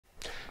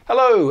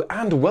Hello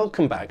and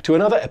welcome back to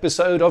another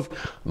episode of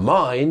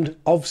Mind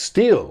of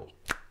Steel.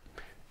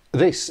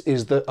 This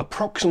is the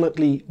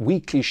approximately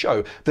weekly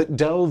show that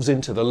delves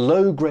into the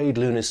low-grade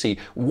lunacy,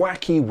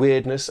 wacky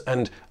weirdness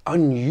and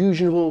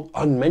unusual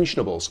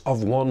unmentionables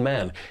of one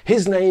man.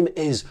 His name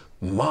is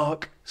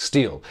Mark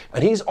Steele,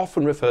 and he's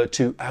often referred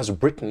to as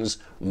Britain's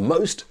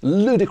most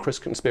ludicrous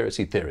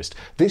conspiracy theorist.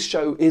 This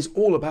show is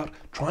all about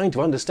trying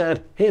to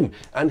understand him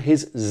and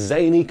his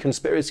zany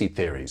conspiracy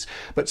theories.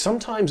 But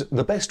sometimes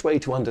the best way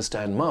to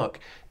understand Mark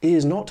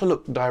is not to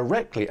look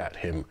directly at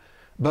him,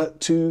 but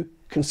to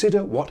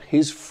consider what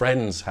his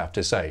friends have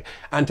to say.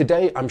 And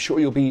today, I'm sure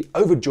you'll be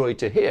overjoyed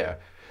to hear,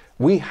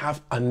 we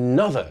have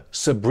another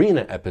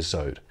Sabrina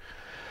episode.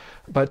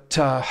 But,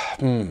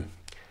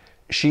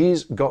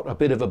 she's got a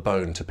bit of a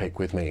bone to pick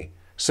with me.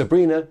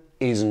 Sabrina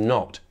is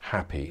not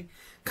happy.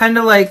 Kind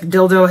of like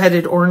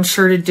dildo-headed,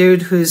 orange-shirted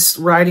dude who's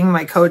riding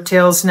my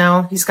coattails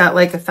now. He's got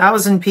like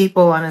 1,000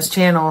 people on his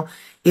channel.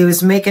 He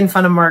was making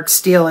fun of Mark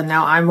Steele, and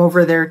now I'm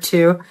over there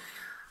too.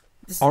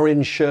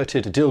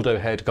 Orange-shirted dildo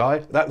head guy,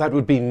 that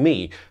would be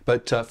me,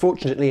 but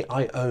fortunately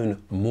I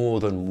own more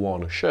than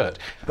one shirt.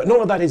 But none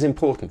of that is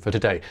important for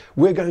today.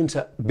 We're going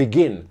to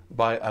begin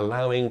by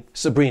allowing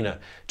Sabrina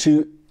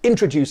to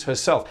introduce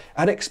herself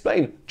and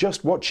explain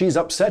just what she's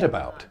upset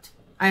about.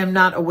 I am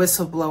not a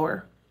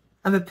whistleblower.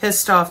 I'm a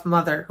pissed off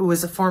mother who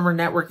was a former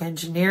network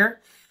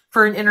engineer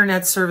for an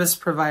internet service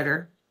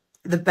provider,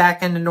 the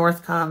back end of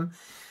Northcom.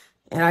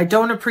 And I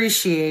don't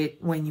appreciate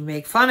when you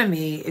make fun of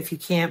me if you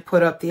can't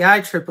put up the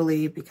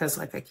IEEE, because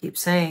like I keep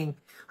saying,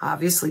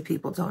 obviously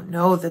people don't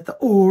know that the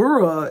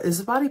aura is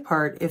a body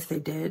part. If they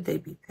did,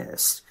 they'd be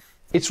pissed.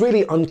 It's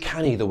really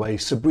uncanny the way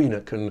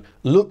Sabrina can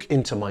look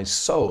into my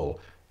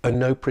soul and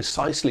know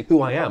precisely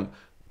who I am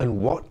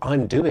and what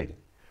I'm doing.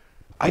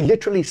 I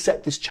literally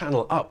set this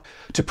channel up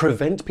to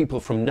prevent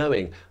people from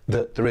knowing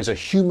that there is a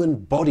human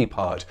body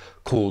part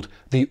called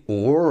the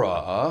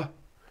aura.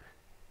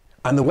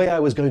 And the way I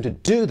was going to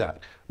do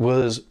that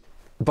was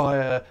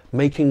by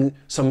making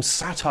some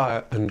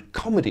satire and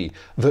comedy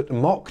that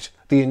mocked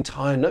the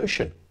entire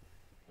notion.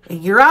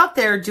 And you're out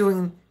there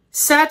doing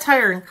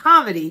satire and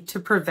comedy to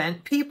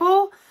prevent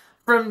people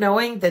from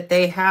knowing that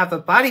they have a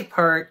body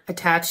part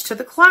attached to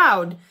the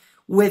cloud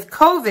with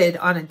COVID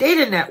on a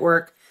data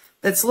network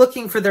that's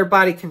looking for their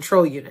body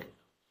control unit.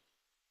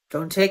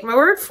 Don't take my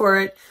word for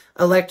it.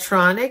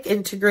 Electronic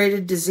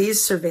Integrated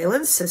Disease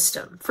Surveillance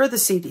System for the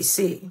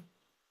CDC.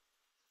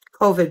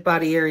 COVID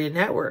Body Area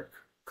Network,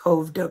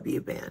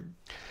 COVE-W-BAN.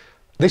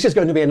 This is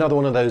going to be another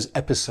one of those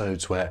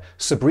episodes where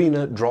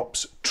Sabrina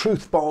drops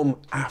truth bomb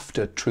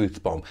after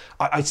truth bomb.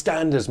 I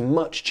stand as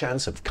much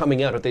chance of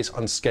coming out of this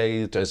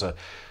unscathed as a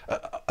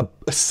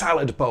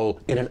salad bowl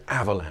in an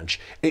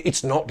avalanche.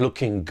 It's not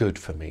looking good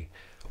for me.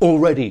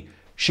 Already,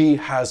 she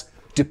has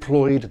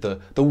deployed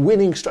the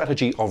winning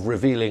strategy of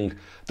revealing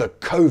the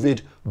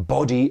COVID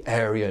Body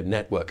Area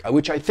Network,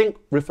 which I think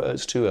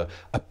refers to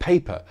a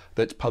paper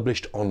that's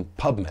published on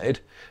PubMed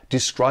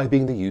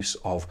describing the use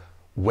of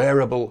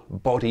wearable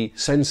body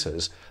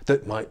sensors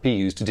that might be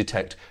used to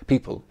detect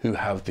people who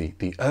have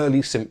the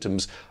early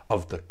symptoms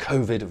of the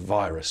COVID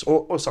virus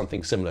or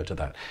something similar to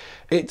that.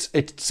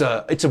 It's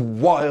a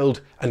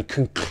wild and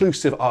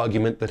conclusive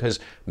argument that has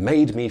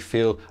made me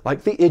feel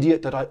like the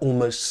idiot that I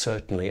almost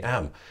certainly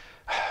am.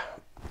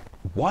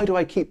 Why do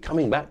I keep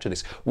coming back to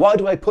this? Why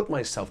do I put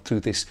myself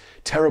through this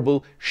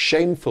terrible,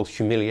 shameful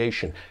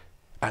humiliation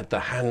at the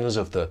hands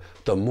of the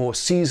more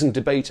seasoned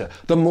debater,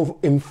 the more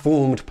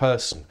informed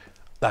person?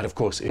 That, of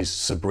course, is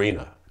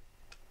Sabrina.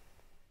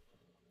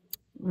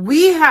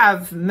 We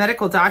have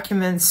medical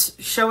documents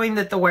showing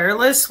that the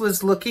wireless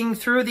was looking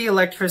through the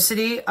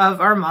electricity of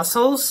our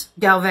muscles.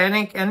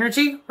 Galvanic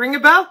energy, ring a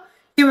bell?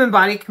 Human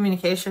body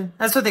communication.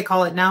 That's what they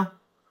call it now.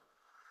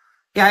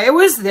 Yeah, it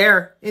was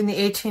there in the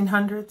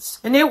 1800s,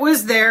 and it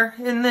was there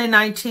in the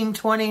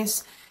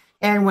 1920s.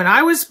 And when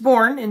I was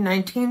born in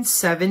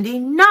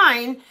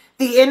 1979,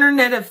 the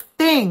Internet of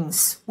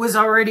Things was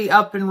already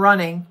up and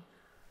running.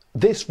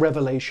 This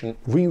revelation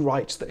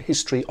rewrites the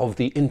history of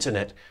the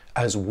internet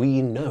as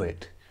we know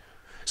it.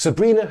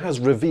 Sabrina has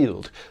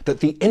revealed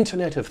that the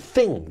Internet of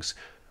Things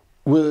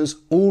was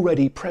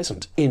already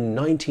present in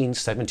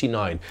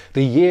 1979,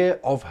 the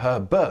year of her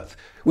birth,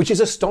 which is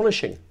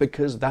astonishing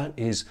because that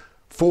is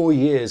 4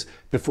 years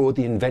before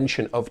the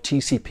invention of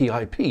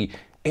TCP/IP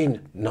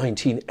in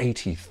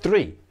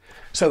 1983.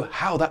 So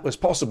how that was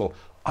possible,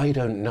 I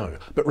don't know.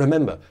 But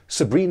remember,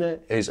 Sabrina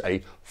is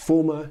a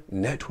former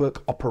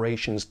network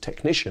operations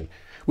technician,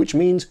 which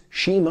means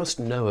she must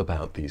know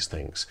about these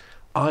things.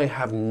 I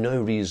have no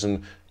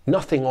reason,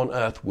 nothing on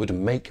earth would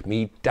make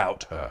me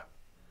doubt her.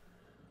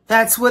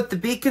 That's what the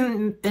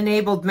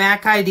beacon-enabled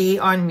Mac ID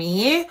on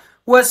me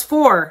was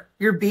for.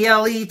 Your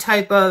BLE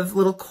type of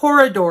little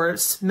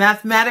corridors,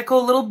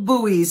 mathematical little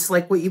buoys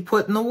like what you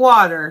put in the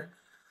water.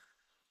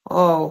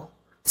 Oh,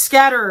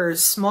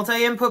 scatterers,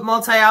 multi-input,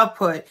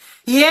 multi-output.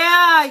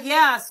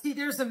 Yeah. See,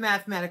 there's a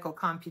mathematical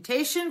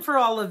computation for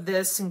all of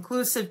this,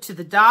 inclusive to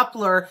the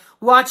Doppler,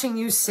 watching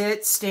you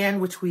sit,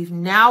 stand, which we've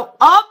now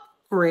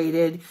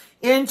incorporated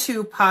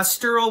into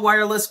postural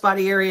wireless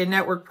body area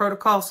network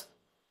protocols?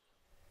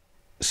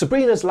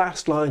 Sabrina's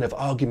last line of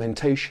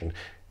argumentation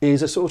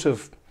is a sort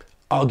of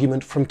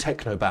argument from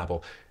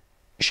technobabble.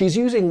 She's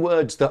using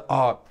words that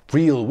are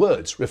real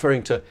words,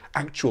 referring to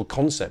actual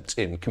concepts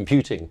in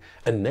computing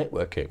and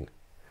networking.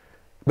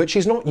 But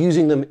she's not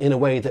using them in a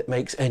way that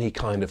makes any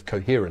kind of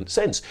coherent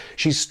sense.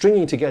 She's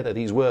stringing together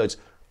these words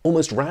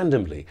almost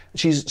randomly.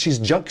 She's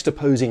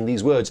juxtaposing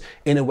these words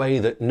in a way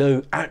that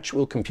no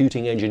actual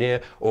computing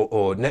engineer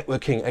or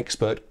networking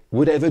expert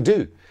would ever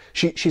do.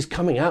 She's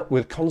coming out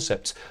with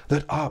concepts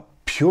that are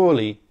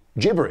purely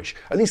gibberish.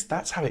 At least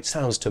that's how it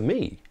sounds to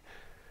me.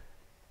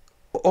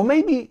 Or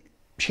maybe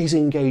she's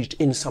engaged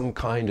in some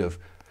kind of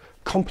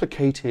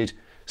complicated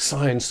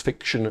science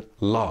fiction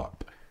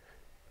LARP.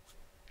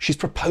 She's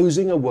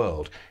proposing a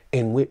world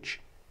in which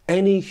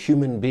any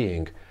human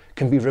being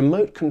can be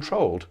remote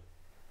controlled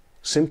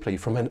simply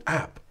from an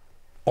app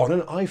on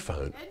an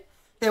iPhone.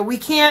 That we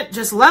can't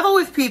just level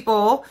with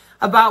people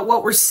about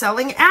what we're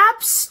selling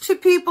apps to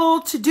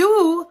people to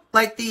do,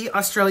 like the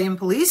Australian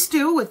police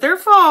do with their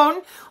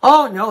phone.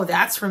 Oh no,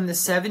 that's from the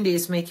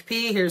 70s. Make you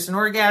pee, here's an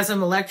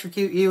orgasm,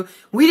 electrocute you.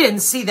 We didn't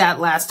see that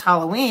last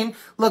Halloween.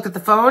 Look at the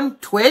phone,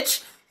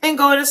 twitch, and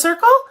go in a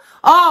circle.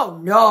 Oh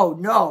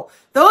no.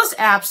 Those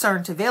apps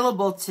aren't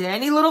available to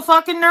any little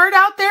fucking nerd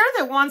out there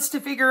that wants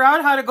to figure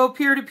out how to go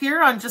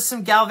peer-to-peer on just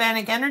some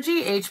galvanic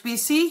energy,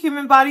 HBC,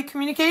 human body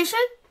communication.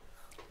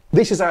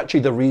 This is actually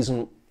the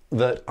reason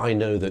that I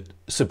know that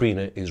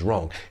Sabrina is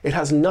wrong. It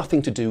has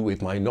nothing to do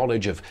with my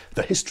knowledge of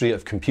the history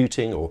of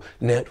computing or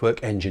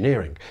network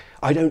engineering.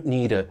 I don't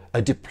need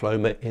a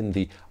diploma in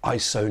the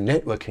ISO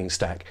networking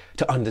stack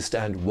to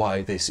understand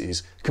why this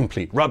is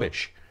complete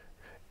rubbish.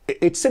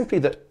 It's simply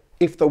that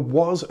if there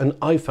was an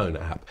iPhone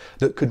app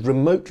that could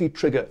remotely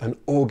trigger an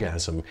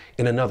orgasm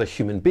in another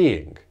human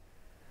being,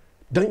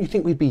 don't you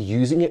think we'd be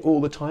using it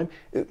all the time?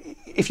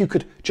 If you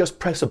could just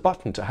press a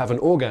button to have an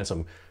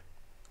orgasm,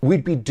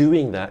 we'd be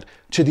doing that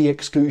to the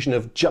exclusion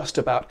of just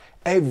about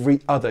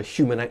every other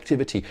human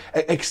activity,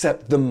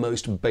 except the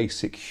most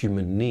basic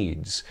human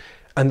needs.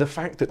 And the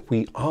fact that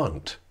we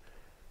aren't,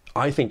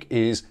 I think,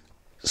 is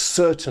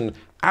certain,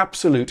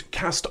 absolute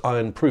cast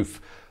iron proof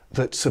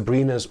that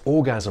Sabrina's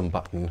orgasm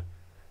button,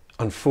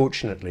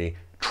 unfortunately,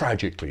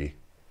 tragically,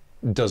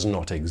 does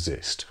not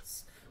exist.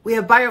 We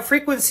have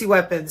biofrequency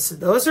weapons.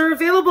 Those are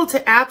available to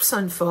apps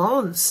on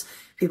phones.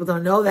 People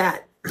don't know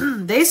that.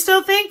 They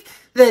still think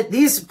that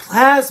these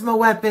plasma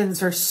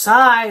weapons are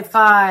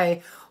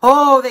sci-fi.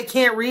 Oh, they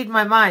can't read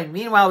my mind.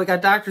 Meanwhile, we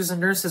got doctors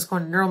and nurses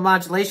going to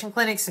neuromodulation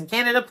clinics in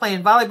Canada,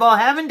 playing volleyball,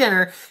 having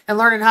dinner, and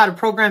learning how to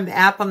program the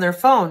app on their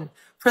phone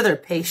for their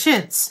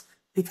patients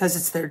because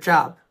it's their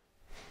job.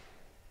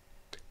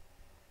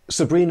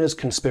 Sabrina's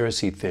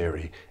conspiracy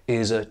theory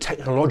is a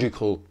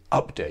technological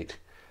update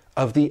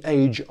of the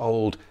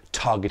age-old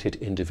targeted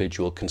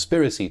individual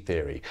conspiracy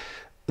theory.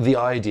 The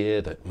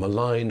idea that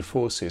malign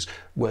forces,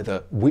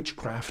 whether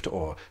witchcraft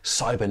or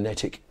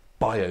cybernetic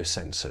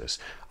biosensors,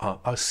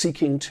 are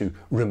seeking to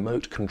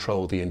remote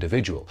control the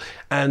individual.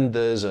 And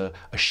there's a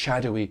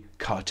shadowy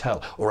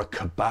cartel or a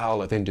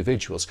cabal of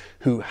individuals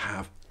who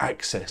have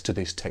access to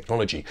this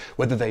technology,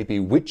 whether they be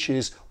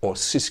witches or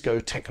Cisco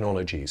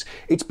technologies.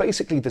 It's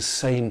basically the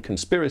same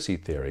conspiracy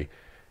theory.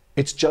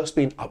 It's just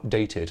been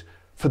updated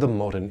for the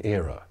modern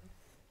era.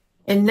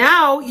 And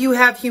now you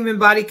have human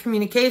body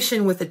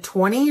communication with a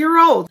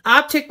 20-year-old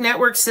optic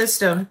network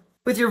system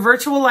with your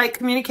virtual light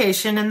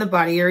communication and the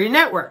body area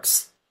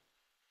networks.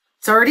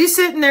 It's already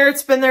sitting there.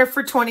 It's been there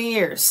for 20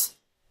 years.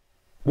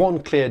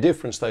 One clear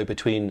difference, though,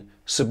 between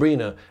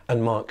Sabrina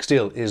and Mark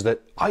Steele is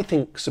that I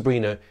think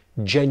Sabrina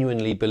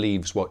genuinely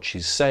believes what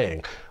she's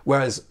saying,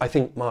 whereas I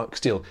think Mark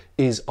Steele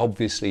is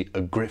obviously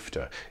a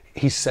grifter.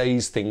 He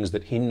says things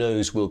that he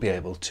knows will be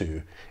able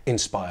to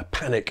inspire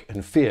panic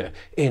and fear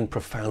in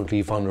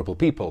profoundly vulnerable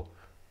people,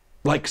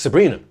 like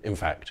Sabrina, in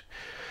fact.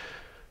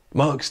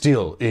 Mark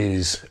Steele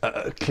is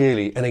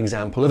clearly an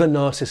example of a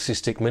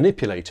narcissistic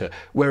manipulator,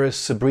 whereas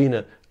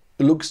Sabrina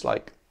looks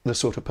like the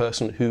sort of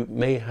person who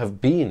may have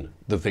been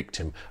the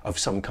victim of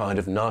some kind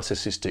of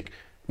narcissistic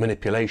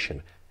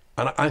manipulation.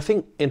 And I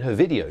think in her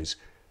videos,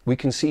 we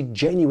can see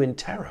genuine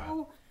terror.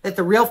 That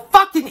the real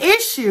fucking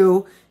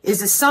issue is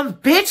that some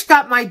bitch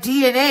got my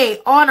DNA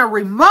on a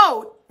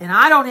remote and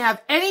I don't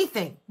have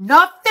anything,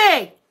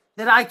 nothing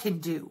that I can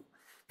do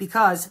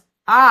because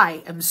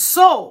I am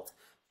sold.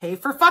 Pay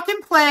for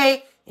fucking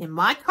play in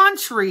my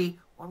country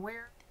one way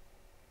or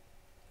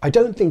I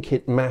don't think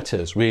it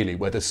matters really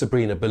whether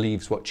Sabrina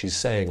believes what she's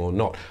saying or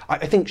not.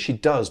 I think she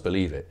does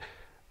believe it.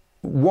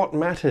 What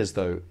matters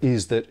though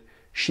is that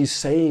she's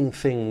saying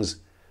things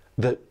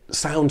that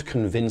sound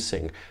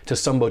convincing to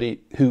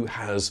somebody who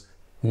has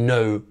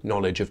no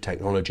knowledge of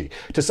technology,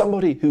 to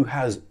somebody who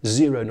has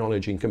zero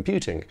knowledge in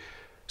computing.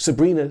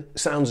 Sabrina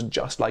sounds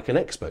just like an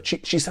expert.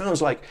 She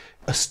sounds like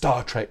a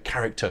Star Trek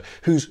character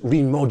who's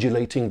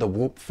remodulating the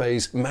warp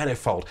phase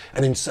manifold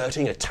and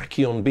inserting a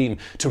tachyon beam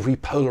to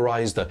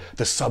repolarize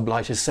the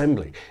sublight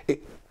assembly.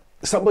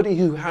 Somebody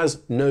who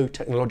has no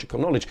technological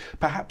knowledge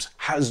perhaps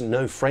has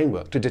no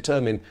framework to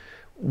determine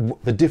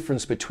the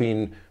difference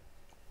between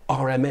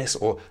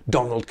RMS or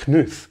Donald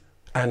Knuth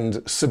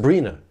and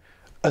Sabrina.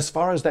 As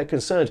far as they're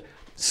concerned,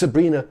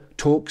 Sabrina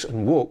talks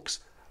and walks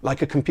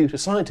like a computer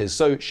scientist,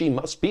 so she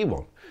must be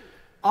one.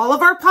 All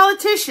of our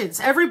politicians,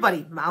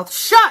 everybody, mouth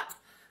shut,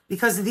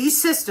 because of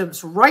these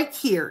systems right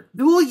here,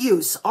 dual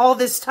use all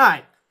this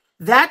time.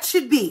 That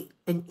should be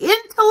an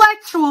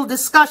intellectual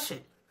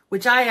discussion,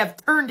 which I have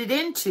turned it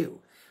into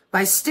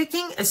by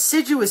sticking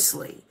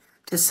assiduously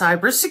to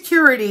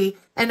cybersecurity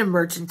and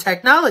emergent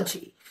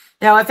technology.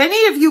 Now, if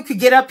any of you could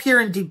get up here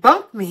and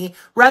debunk me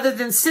rather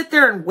than sit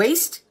there and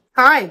waste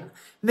time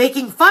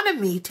making fun of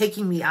me,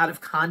 taking me out of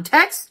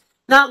context,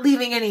 not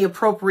leaving any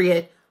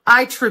appropriate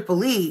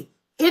IEEE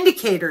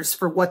indicators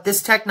for what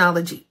this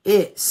technology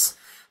is,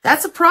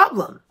 that's a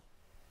problem.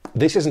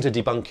 This isn't a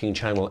debunking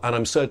channel, and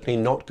I'm certainly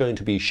not going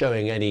to be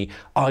showing any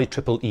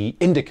IEEE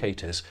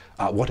indicators,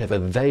 whatever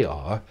they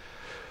are.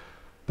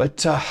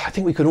 But I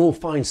think we can all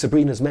find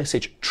Sabrina's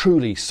message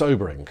truly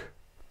sobering.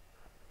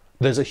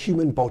 There's a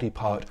human body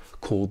part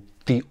called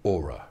the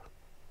aura.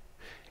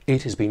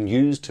 It has been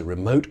used to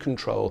remote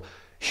control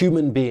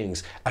human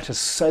beings at a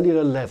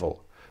cellular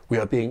level. We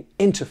are being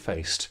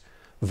interfaced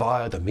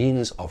via the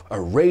means of a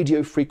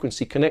radio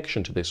frequency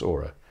connection to this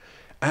aura.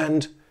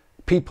 And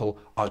people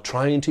are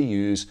trying to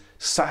use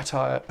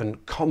satire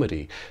and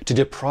comedy to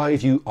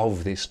deprive you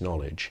of this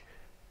knowledge.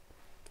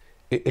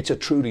 It's a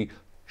truly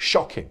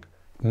shocking,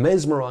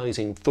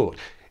 mesmerizing thought.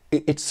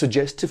 It's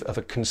suggestive of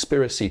a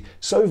conspiracy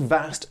so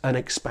vast and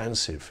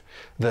expansive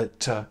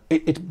that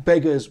it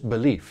beggars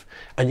belief.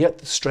 And yet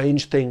the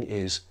strange thing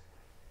is,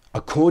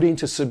 according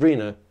to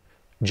Sabrina,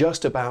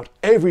 just about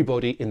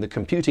everybody in the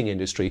computing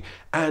industry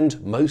and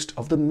most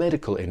of the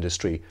medical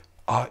industry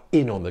are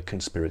in on the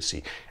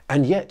conspiracy.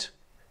 And yet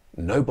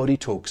nobody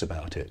talks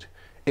about it.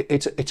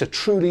 It's a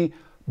truly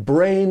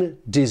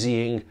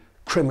brain-dizzying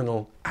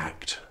criminal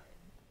act.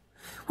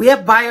 We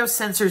have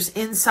biosensors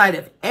inside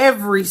of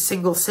every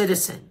single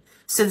citizen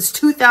since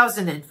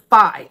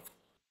 2005.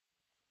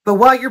 But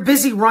while you're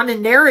busy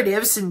running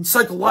narratives and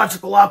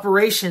psychological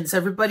operations,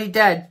 everybody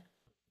dead.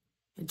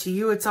 And to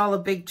you, it's all a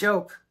big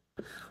joke.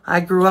 I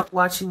grew up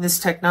watching this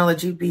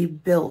technology be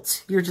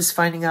built. You're just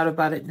finding out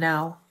about it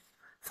now.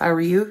 If I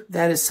were you,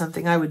 that is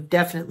something I would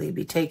definitely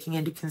be taking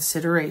into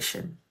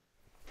consideration.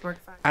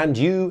 And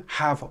you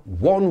have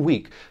 1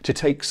 week to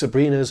take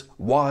Sabrina's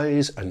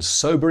wise and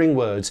sobering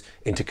words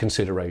into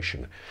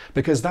consideration,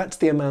 because that's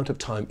the amount of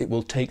time it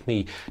will take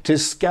me to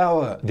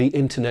scour the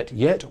internet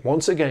yet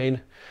once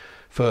again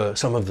for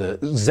some of the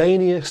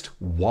zaniest,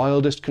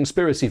 wildest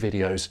conspiracy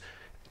videos,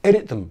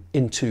 edit them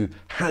into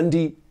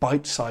handy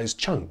bite-sized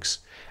chunks,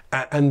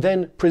 and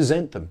then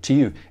present them to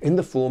you in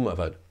the form of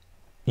a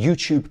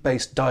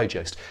YouTube-based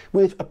digest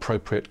with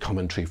appropriate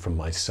commentary from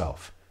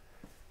myself.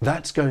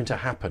 That's going to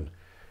happen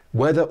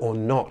whether or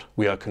not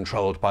we are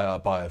controlled by our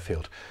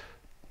biofield.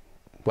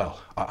 Well,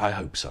 I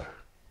hope so.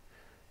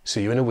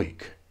 See you in a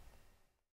week.